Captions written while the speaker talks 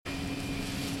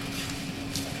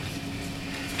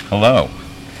Hello.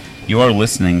 You are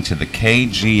listening to the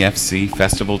KGFC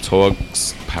Festival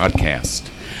Talks Podcast.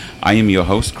 I am your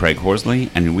host, Craig Horsley,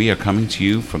 and we are coming to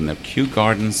you from the Kew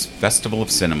Gardens Festival of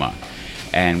Cinema.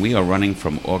 And we are running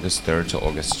from August 3rd to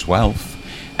August 12th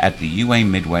at the UA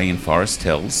Midway in Forest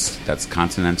Hills, that's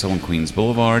Continental and Queens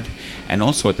Boulevard, and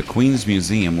also at the Queens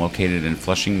Museum located in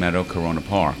Flushing Meadow, Corona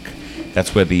Park.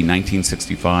 That's where the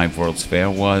 1965 World's Fair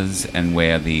was and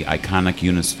where the iconic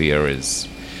Unisphere is.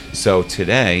 So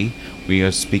today we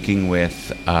are speaking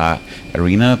with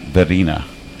Irina Varina,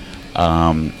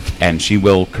 and she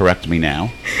will correct me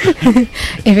now.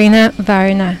 Irina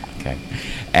Varina. Okay.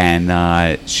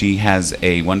 And she has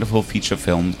a wonderful feature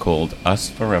film called Us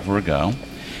Forever Ago,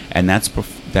 and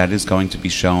that is going to be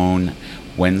shown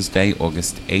Wednesday,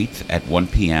 August 8th at 1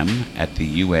 p.m. at the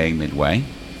UA Midway.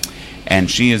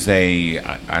 And she is a,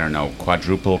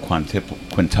 quadruple,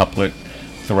 quintuplet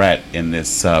threat in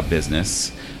this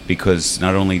business, because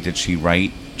not only did she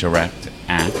write, direct,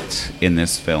 act in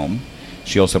this film,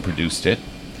 she also produced it.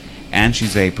 And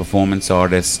she's a performance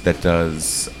artist that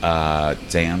does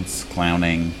dance,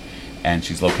 clowning, and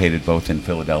she's located both in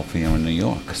Philadelphia and New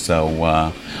York.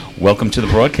 So welcome to the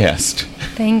broadcast.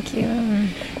 Thank you.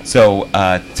 So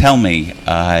tell me,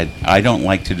 I don't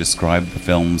like to describe the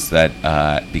films that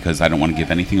because I don't want to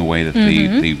give anything away that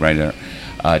the writer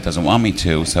doesn't want me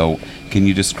to. So can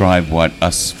you describe what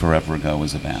Us Forever Ago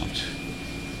is about?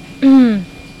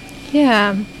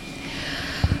 Yeah.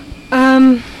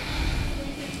 I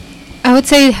would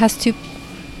say it has two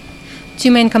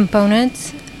main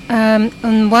components.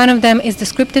 And one of them is the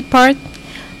scripted part,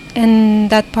 and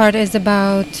that part is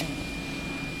about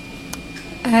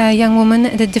a young woman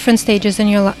at the different stages in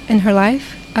her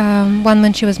life. One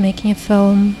when she was making a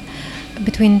film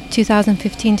between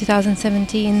 2015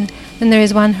 2017. Then there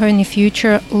is one her in the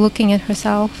future looking at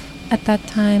herself at that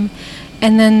time,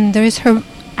 and then there is her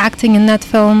acting in that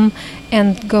film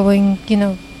and going,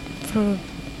 through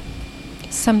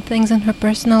some things in her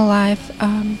personal life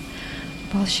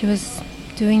while she was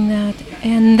doing that.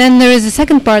 And then there is a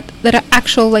second part that are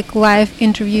actual live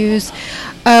interviews.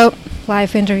 They're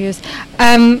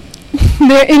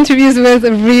interviews with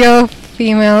real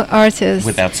female artists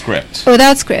Without script.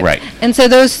 Right. And so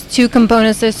those two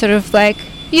components are sort of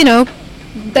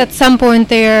at some point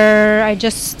there I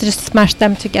just smashed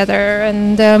them together,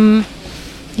 and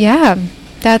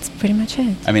that's pretty much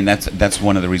it. I mean, that's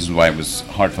one of the reasons why it was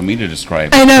hard for me to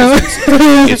describe. I know.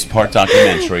 It's part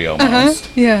documentary almost,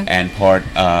 yeah, and part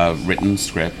written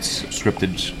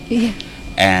scripted, yeah.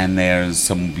 And there's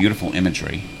some beautiful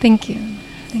imagery. Thank you.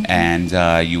 And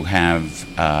you have.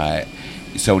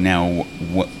 So now,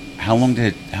 how long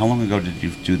ago did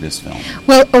you do this film?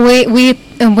 Well, we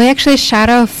actually shot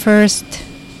our first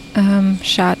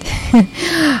shot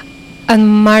on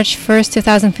March 1st,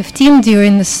 2015,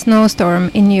 during the snowstorm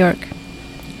in New York.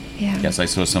 Yeah. Yes, I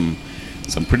saw some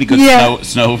pretty good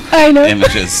snow I know.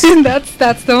 images.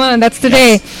 That's the one. That's the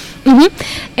day. Mm-hmm.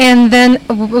 And then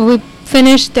we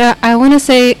finished. I want to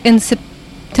say in September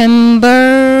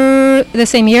the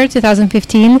same year,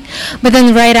 2015. But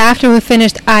then right after we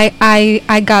finished,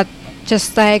 I got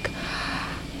just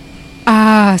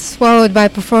swallowed by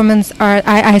performance art.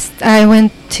 I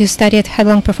went to study at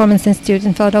Headlong Performance Institute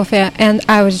in Philadelphia, and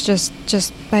I was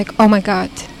just like, oh my God,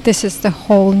 this is the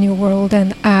whole new world,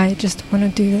 and I just want to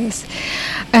do this.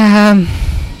 And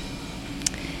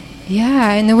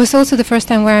it was also the first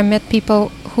time where I met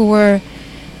people who were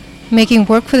making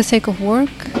work for the sake of work.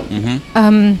 Mm-hmm.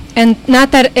 And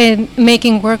not that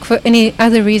making work for any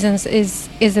other reasons is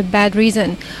a bad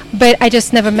reason, but I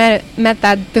just never met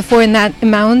that before in that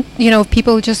amount.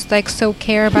 People just so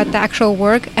care about the actual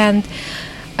work and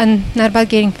not about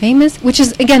getting famous, which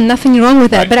is again nothing wrong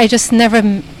with that. Right. But I just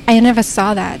never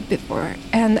saw that before,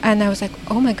 and I was like,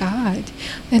 oh my God,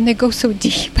 and they go so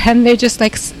deep, and they just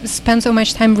spend so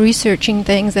much time researching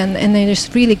things, and they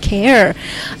just really care,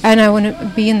 and I want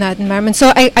to be in that environment.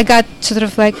 So I got sort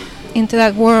of into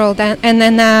that world, and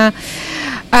then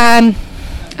I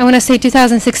want to say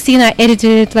 2016 I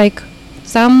edited it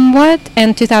somewhat,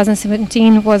 and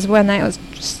 2017 was when I was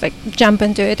just jump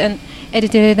into it and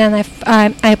edited it, and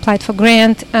I applied for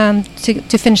grant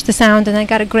to finish the sound, and I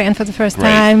got a grant for the first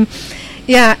time.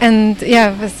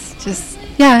 It was just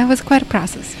it was quite a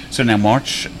process. So now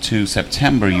March to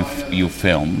September you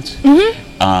filmed.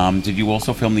 Mm-hmm. Did you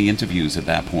also film the interviews at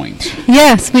that point?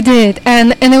 Yes, we did,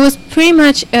 and it was pretty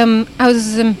much I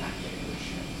was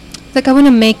I want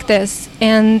to make this,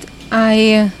 and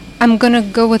I'm gonna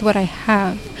go with what I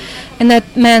have, and that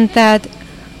meant that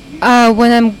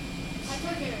when I'm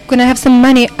gonna have some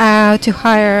money to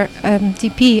hire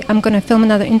DP, I'm gonna film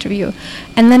another interview,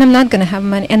 and then I'm not gonna have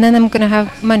money, and then I'm gonna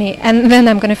have money, and then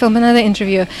I'm gonna film another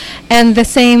interview, and the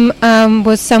same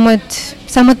was somewhat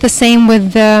the same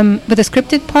with the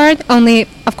scripted part. Only,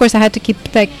 of course, I had to keep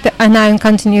like an eye on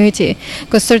continuity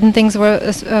because certain things were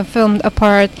filmed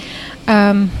apart.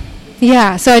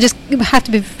 So I just had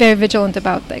to be very vigilant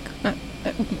about like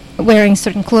wearing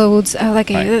certain clothes.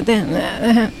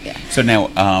 So now,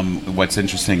 what's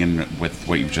interesting with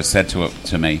what you've just said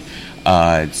to me,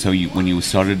 so when you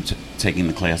started taking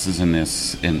the classes in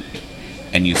this, and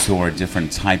you saw a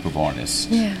different type of artist,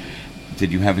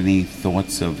 did you have any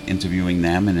thoughts of interviewing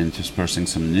them and interspersing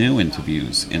some new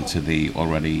interviews into the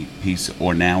already piece,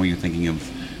 or now are you thinking of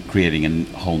creating a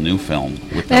whole new film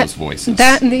with those voices?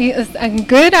 A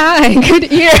good eye,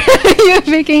 good ear. You're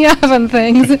picking up on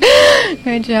things.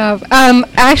 Great job.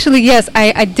 Actually, yes,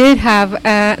 I did have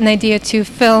an idea to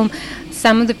film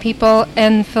some of the people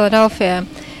in Philadelphia,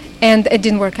 and it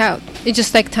didn't work out. It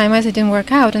just like time-wise, it didn't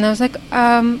work out, and I was like,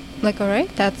 all right,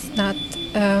 that's not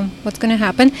what's going to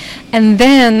happen. And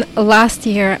then last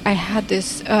year, I had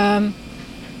this, and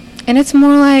it's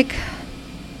more like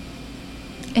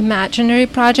imaginary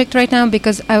project right now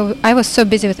because I was so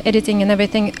busy with editing and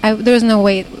everything. There was no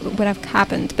way it would have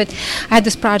happened. But I had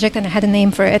this project and I had a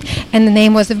name for it, and the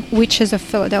name was The Witches of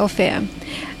Philadelphia,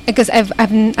 because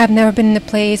I've never been in a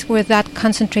place with that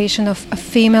concentration of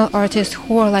female artists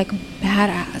who are like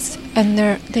badass, and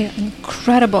they're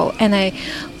incredible, and I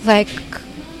like.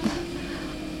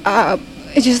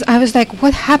 I was like,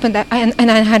 what happened?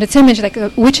 And I had this image, like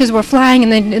witches were flying,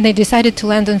 and they decided to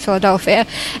land in Philadelphia,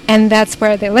 and that's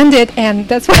where they landed, and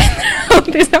that's why all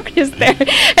these artists there.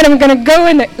 And I'm gonna go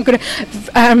and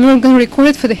I'm gonna record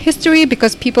it for the history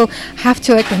because people have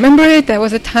to like remember it. There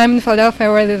was a time in Philadelphia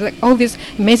where there's like all these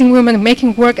amazing women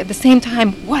making work at the same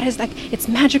time. What is like? It's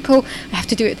magical. I have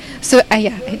to do it. So I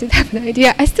did have an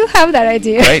idea. I still have that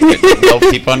idea. Right. We'll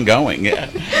keep on going. Yeah.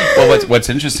 Well, what's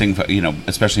interesting, for,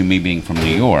 especially me being from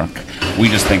New York, we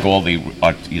just think all the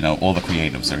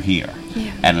creatives are here,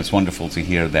 and it's wonderful to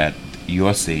hear that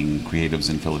you're seeing creatives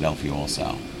in Philadelphia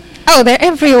also. Oh, they're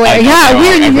everywhere.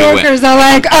 We're New Yorkers are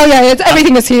like,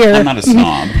 everything is here. I'm not a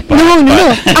snob. But,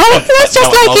 no. That's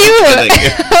just like you.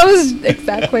 That was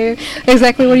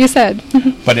exactly what you said.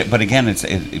 But again, it's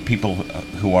people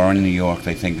who are in New York.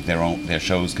 They think their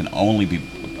shows can only be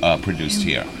produced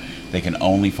here. They can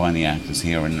only find the actors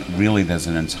here, and really there's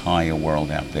an entire world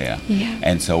out there. Yeah.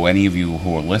 And so any of you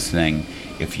who are listening,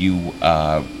 if you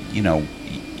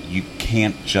you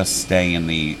can't just stay in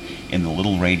the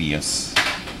little radius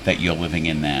that you're living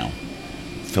in now.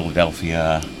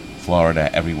 Philadelphia, Florida,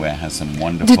 everywhere has some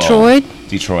wonderful Detroit.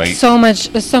 There's so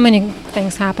many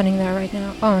things happening there right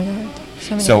now. Oh my God.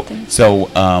 So many things. So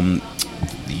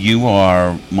you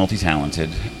are multi-talented,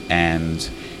 and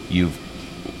you've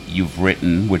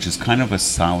written, which is kind of a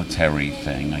solitary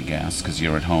thing, I guess, because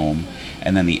you're at home,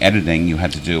 and then the editing you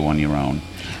had to do on your own.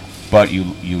 But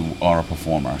you are a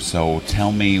performer, so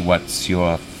tell me, what's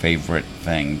your favorite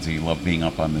thing? Do you love being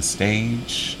up on the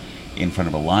stage in front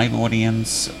of a live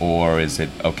audience, or is it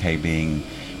okay being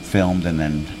filmed and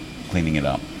then cleaning it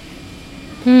up?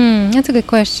 That's a good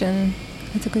question.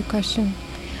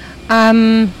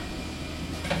 I'm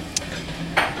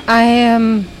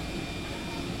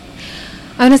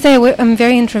going to say I'm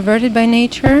very introverted by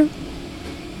nature.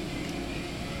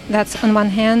 That's on one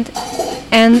hand.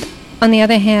 And on the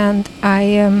other hand,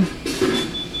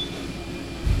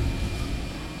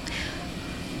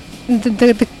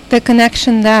 the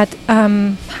connection that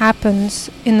happens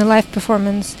in the live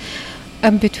performance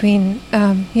between,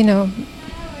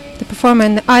 the performer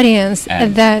and the audience,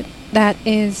 that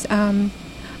is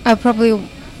probably,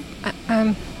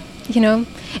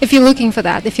 if you're looking for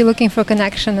that, if you're looking for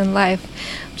connection in life,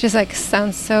 which is like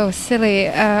sounds so silly,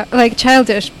 like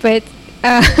childish, but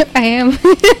I am,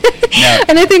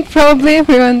 and I think probably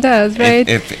everyone does, right?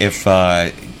 If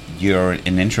you're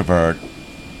an introvert,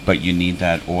 but you need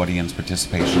that audience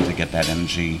participation to get that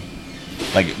energy,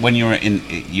 like when you're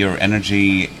your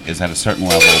energy is at a certain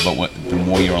level, but the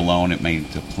more you're alone, it may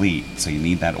deplete. So you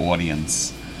need that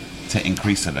audience to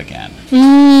increase it again.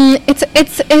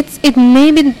 It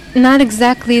may be not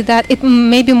exactly that. It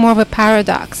may be more of a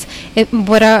paradox.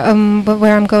 Where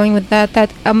I'm going with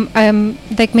that I'm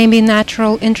like maybe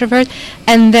natural introvert,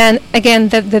 and then again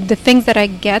the things that I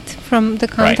get from the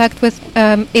contact with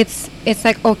it's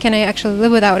like, oh, can I actually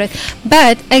live without it?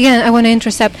 But again, I want to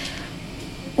intercept.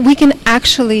 We can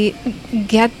actually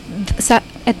get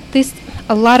at least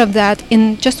a lot of that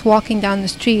in just walking down the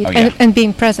street and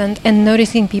being present and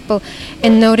noticing people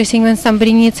and noticing when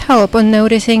somebody needs help, or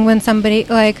noticing when somebody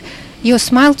like you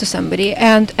smile to somebody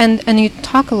and you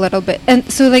talk a little bit,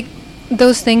 and so like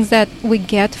those things that we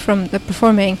get from the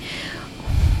performing,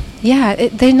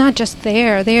 they're not just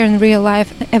there, they're in real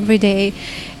life every day,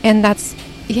 and that's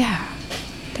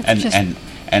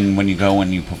and when you go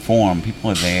and you perform,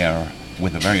 people are there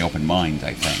with a very open mind,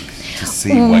 I think, to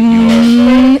see what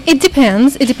you're... It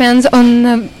depends on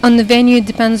the venue. It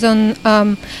depends on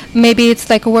maybe it's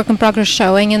like a work in progress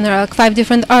showing and there are like 5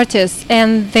 different artists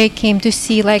and they came to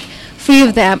see like 3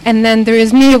 of them, and then there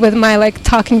is me with my like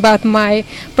talking about my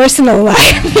personal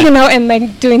life, and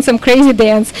like doing some crazy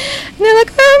dance, and they're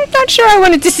like, I'm not sure I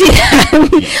wanted to see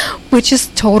that, which is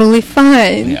totally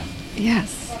fine. Yeah. Yes.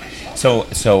 So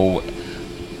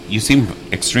you seem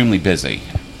extremely busy.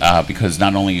 Because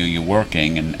not only are you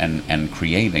working and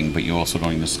creating, but you're also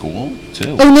going to school,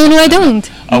 too. Oh, no, I don't.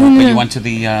 Oh, no. But you went to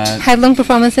the... Headlong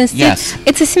Performance Institute. Yes.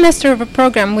 It's a semester of a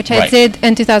program, which I did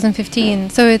in 2015.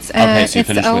 So it's... okay, so you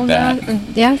finished with that.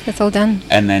 Yeah, that's all done.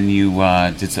 And then you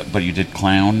but you did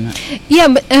clown? Yeah,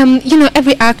 but,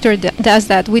 every actor does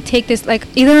that. We take this, like,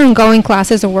 either ongoing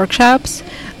classes or workshops.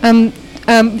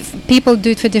 People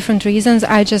do it for different reasons.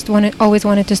 I just always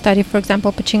wanted to study, for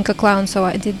example, pachinko clown, so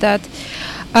I did that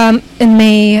in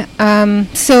May.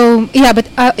 But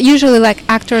usually like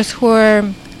actors who are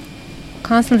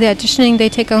constantly auditioning, they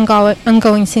take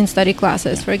ongoing scene study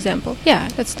classes, for example. Yeah,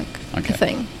 that's like the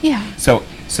thing. Yeah. So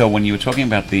when you were talking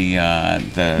about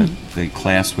the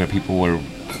class where people were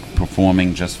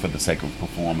performing just for the sake of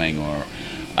performing, or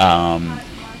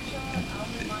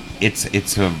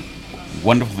it's a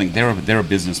wonderful thing. There are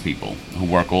business people who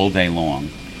work all day long,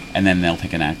 and then they'll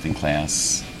take an acting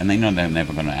class, and they know they're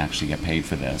never going to actually get paid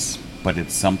for this, but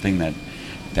it's something that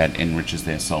enriches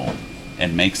their soul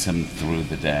and makes them through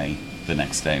the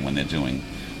next day when they're doing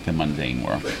the mundane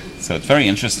work. So it's very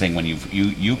interesting when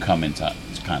you come into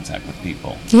contact with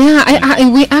people. Yeah,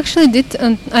 we actually did.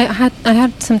 I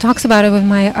had some talks about it with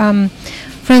my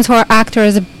friends who are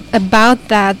actors about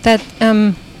that.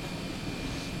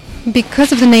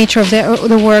 Because of the nature of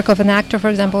the work of an actor, for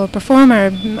example, or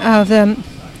performer,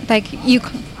 you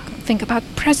think about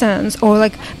presence, or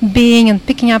like being and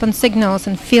picking up on signals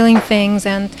and feeling things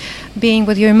and being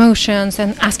with your emotions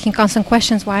and asking constant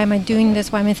questions. Why am I doing this?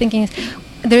 Why am I thinking this?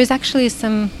 There is actually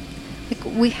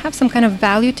we have some kind of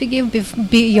value to give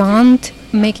beyond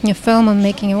making a film and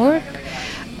making it work,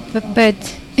 but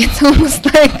it's almost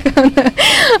like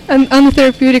on a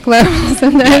therapeutic level.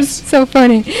 Sometimes it's so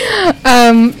funny.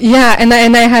 And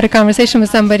I had a conversation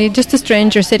with somebody, just a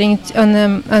stranger sitting on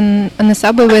the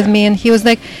subway with me, and he was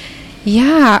like,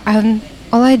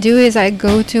 all I do is I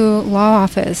go to law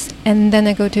office, and then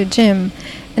I go to a gym,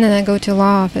 and then I go to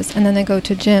law office, and then I go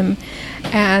to gym.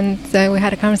 And we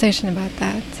had a conversation about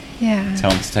that. Yeah.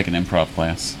 Tell him to take an improv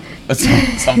class.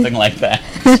 Something like that.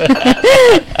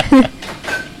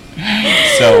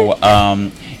 So,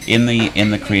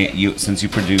 since you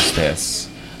produced this,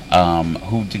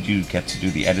 who did you get to do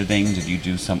the editing? Did you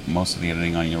do most of the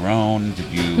editing on your own?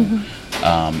 Did you,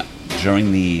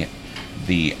 during the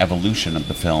evolution of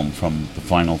the film from the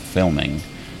final filming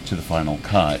to the final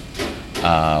cut,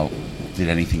 did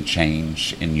anything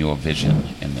change in your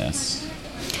vision in this?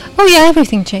 Oh yeah,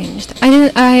 everything changed.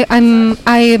 All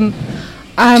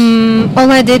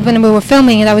I did when we were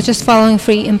filming it, I was just following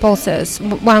 3 impulses.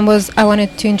 One was I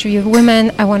wanted to interview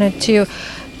women. I wanted to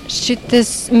shoot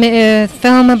this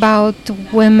film about a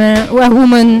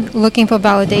woman looking for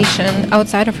validation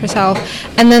outside of herself,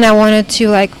 and then I wanted to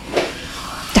like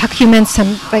document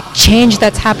some like change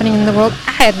that's happening in the world.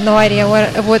 I had no idea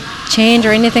what change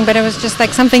or anything, but it was just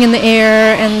like something in the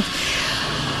air, and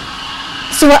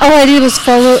so all I did was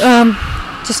follow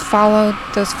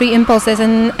those 3 impulses,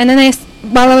 and then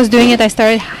while I was doing it, I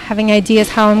started having ideas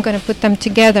how I'm going to put them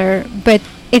together, but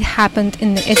it happened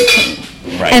in the editing.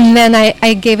 Right. And then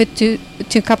I gave it to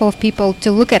a couple of people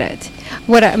to look at it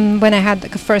when I had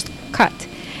like a first cut.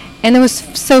 And it was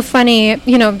so funny,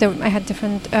 I had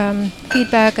different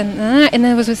feedback, and then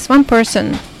it was with one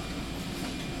person.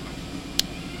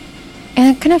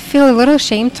 And I kind of feel a little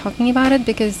ashamed talking about it,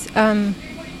 because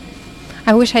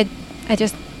I wish I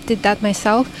just did that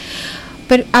myself.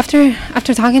 But after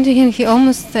talking to him, he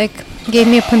almost like gave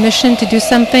me a permission to do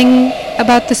something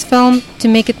about this film, to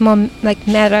make it more like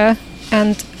meta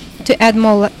and to add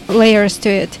more layers to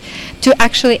it, to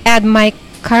actually add my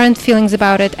current feelings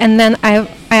about it, and then I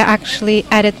actually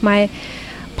added my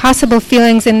possible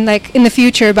feelings in the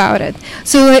future about it.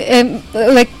 So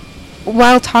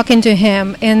while talking to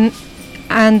him and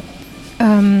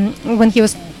when he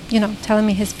was telling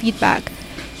me his feedback,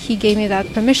 he gave me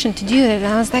that permission to do it, and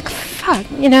I was like, fuck,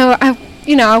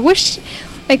 I wish,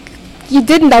 like, you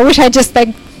didn't. I wish I just,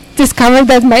 like, discovered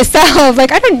that myself.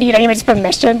 Like, I don't need anybody's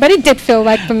permission, but it did feel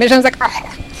like permission. I was like,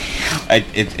 oh.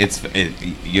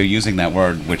 You're using that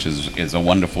word, which is a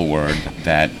wonderful word,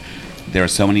 that there are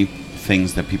so many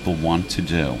things that people want to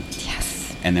do.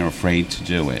 Yes. And they're afraid to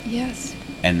do it. Yes.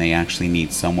 And they actually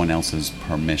need someone else's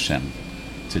permission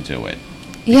to do it.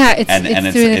 Yeah, it's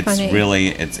really funny.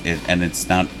 And it's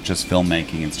not just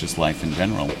filmmaking, it's just life in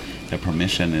general. The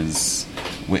permission is,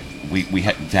 we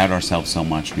doubt ourselves so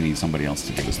much, we need somebody else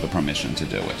to give us the permission to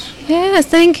do it. Yes,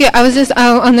 thank you. I was just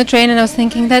on the train and I was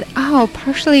thinking that,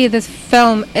 partially this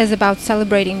film is about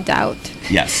celebrating doubt.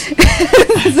 Yes.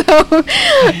 So,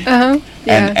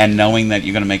 yeah. And knowing that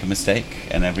you're going to make a mistake,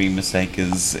 and every mistake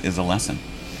is a lesson.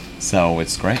 So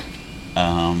it's great.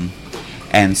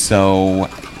 And so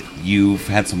you've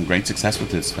had some great success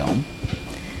with this film.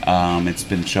 It's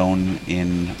been shown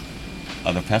in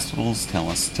other festivals.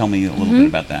 Tell me a little bit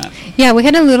about that. Yeah, we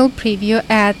had a little preview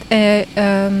at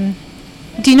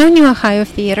do you know New Ohio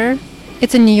Theater?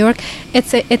 It's in New York.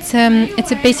 It's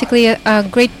basically a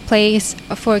great place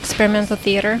for experimental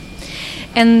theater,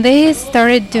 and they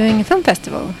started doing a film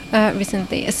festival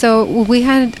recently. So we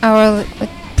had our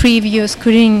preview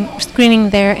screening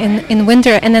there in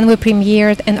winter, and then we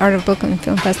premiered an Art of Brooklyn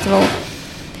Film Festival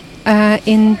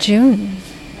in June.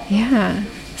 Yeah.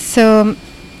 So.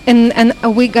 And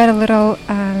we got a little,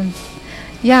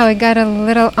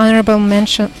 honorable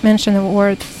mention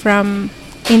award from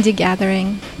Indie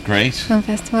Gathering. Great. Film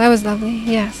Festival. That was lovely.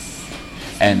 Yes.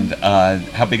 And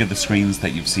how big are the screens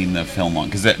that you've seen the film on?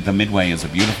 Because the Midway is a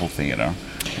beautiful theater,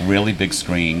 really big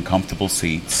screen, comfortable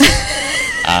seats.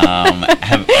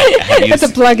 Have you That's a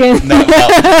plug-in. No,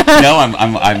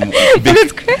 I'm but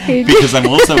it's great. Because I'm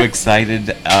also excited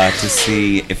to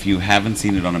see, if you haven't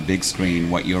seen it on a big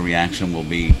screen, what your reaction will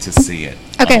be to see it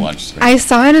on a large screen. I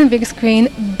saw it on a big screen,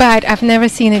 but I've never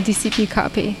seen a DCP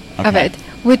copy of it,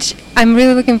 which I'm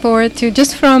really looking forward to,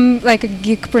 just from like a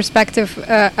geek perspective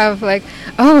of like,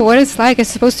 what it's like. It's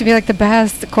supposed to be like the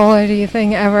best quality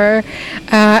thing ever,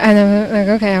 and I'm like,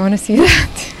 okay, I want to see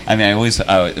that. I mean, I always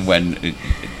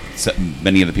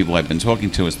many of the people I've been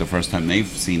talking to, is the first time they've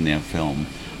seen their film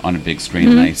on a big screen,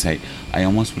 and I say, I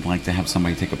almost would like to have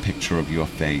somebody take a picture of your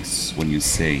face when you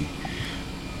see,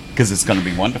 because it's going to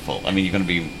be wonderful. I mean, you're going to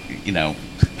be,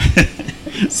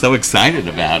 so excited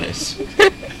about it.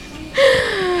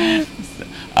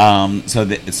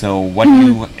 So what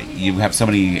you have so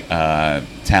many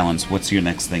talents. What's your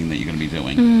next thing that you're going to be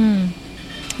doing?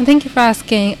 Thank you for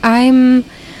asking.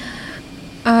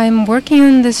 I'm working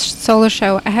on this solo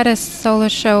show. I had a solo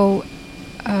show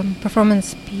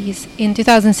performance piece in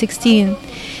 2016,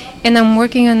 and I'm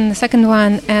working on the second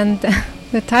one, and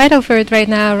the title for it right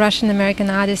now, Russian American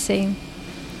Odyssey.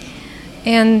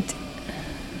 And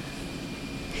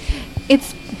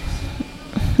it's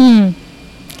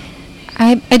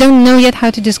I don't know yet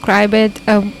how to describe it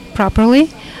properly,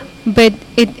 but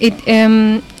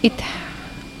there's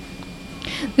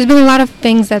been a lot of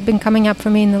things that have been coming up for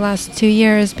me in the last 2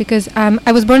 years, because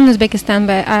I was born in Uzbekistan,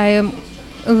 but I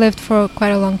lived for quite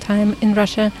a long time in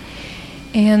Russia,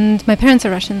 and my parents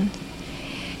are Russian.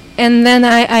 And then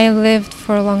I lived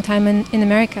for a long time in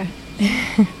America.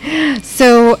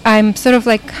 So I'm sort of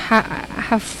like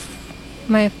have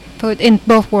my foot in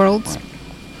both worlds.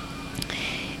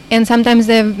 And sometimes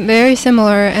they're very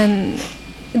similar, and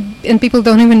people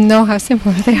don't even know how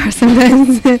similar they are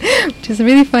sometimes, which is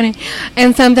really funny.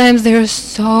 And sometimes they're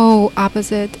so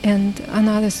opposite and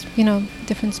another,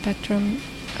 different spectrum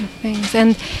of things.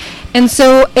 And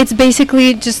so it's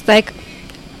basically just like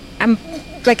I'm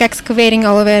like excavating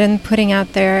all of it and putting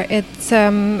out there. It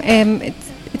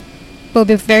will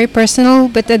be very personal,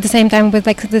 but at the same time with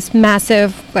like this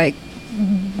massive, like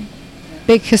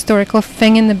big historical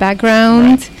thing in the background.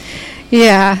 Right.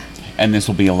 Yeah. And this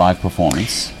will be a live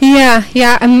performance. Yeah.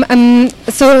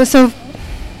 So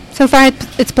far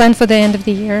it's planned for the end of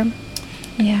the year.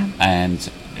 Yeah.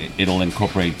 And it'll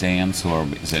incorporate dance, or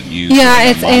is it you? Yeah,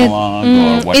 it's monologue,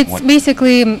 or what? It's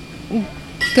basically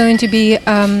going to be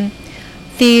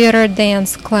theater,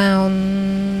 dance, clown.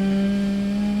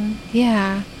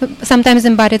 Yeah. Sometimes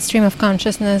embodied stream of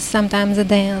consciousness. Sometimes a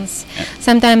dance.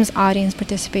 Sometimes audience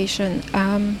participation.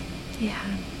 Yeah.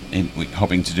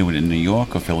 Hoping to do it in New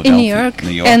York or Philadelphia? In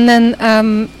New York. And then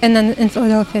in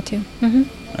Philadelphia too. Mm-hmm.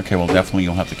 Okay, well, definitely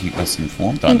you'll have to keep us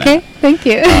informed on that. Okay, thank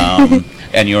you.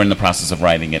 And you're in the process of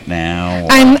writing it now?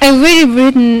 I've already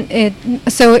written it,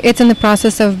 so it's in the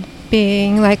process of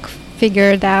being like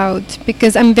figured out,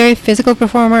 because I'm a very physical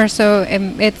performer, so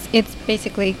it's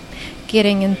basically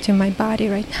getting into my body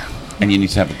right now. And you need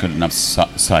to have a good enough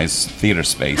size theater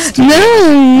space. No.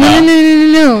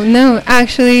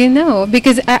 Actually, no,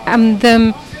 because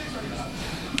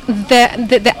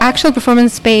the actual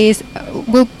performance space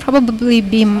will probably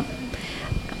be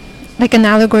like an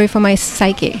allegory for my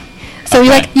psyche. So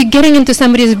you're getting into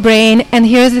somebody's brain, and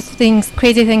here's the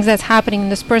crazy things that's happening in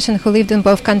this person who lived in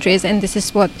both countries, and this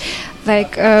is what,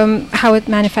 how it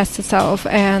manifests itself.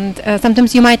 And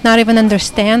sometimes you might not even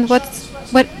understand what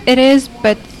it is,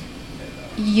 but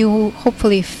you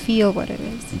hopefully feel what it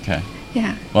is. Okay.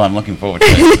 Yeah. Well, I'm looking forward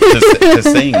to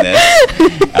seeing this.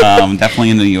 Definitely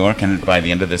in New York, and by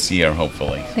the end of this year,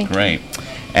 hopefully. Thank you. Great.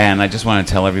 And I just want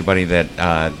to tell everybody that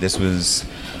this was.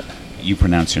 You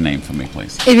pronounce your name for me,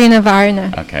 please. Irina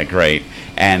Varina. Okay, great.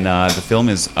 And the film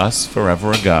is Us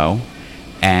Forever Ago,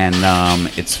 and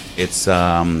it's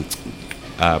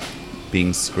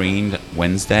being screened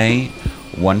Wednesday,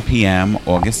 1 p.m.,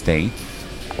 August 8th.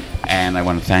 And I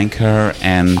want to thank her.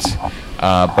 And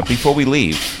but before we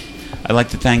leave, I'd like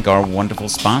to thank our wonderful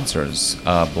sponsors,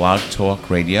 Blog Talk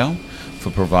Radio, for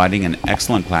providing an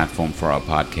excellent platform for our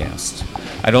podcast.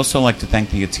 I'd also like to thank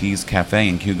the Ateez Cafe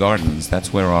in Kew Gardens.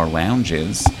 That's where our lounge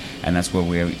is, and that's where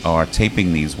we are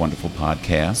taping these wonderful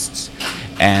podcasts.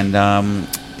 And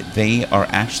they are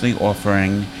actually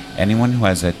offering anyone who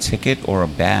has a ticket or a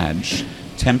badge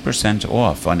 10%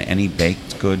 off on any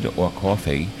baked good or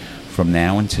coffee from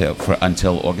now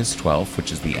until August 12th,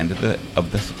 which is the end of the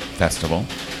festival.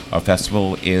 Our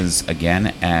festival is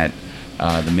again at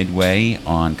the Midway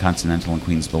on Continental and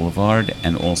Queens Boulevard,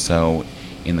 and also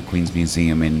in the Queens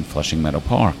Museum in Flushing Meadow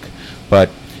Park. But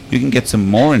you can get some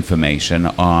more information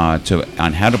on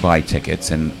how to buy tickets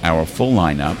and our full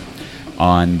lineup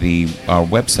on our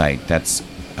website. That's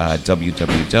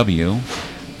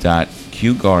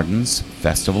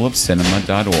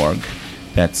www.qgardensfestivalofcinema.org.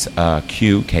 That's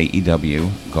Q-K-E-W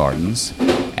Gardens.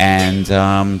 And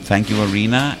thank you,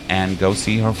 Irina, and go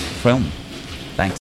see her film.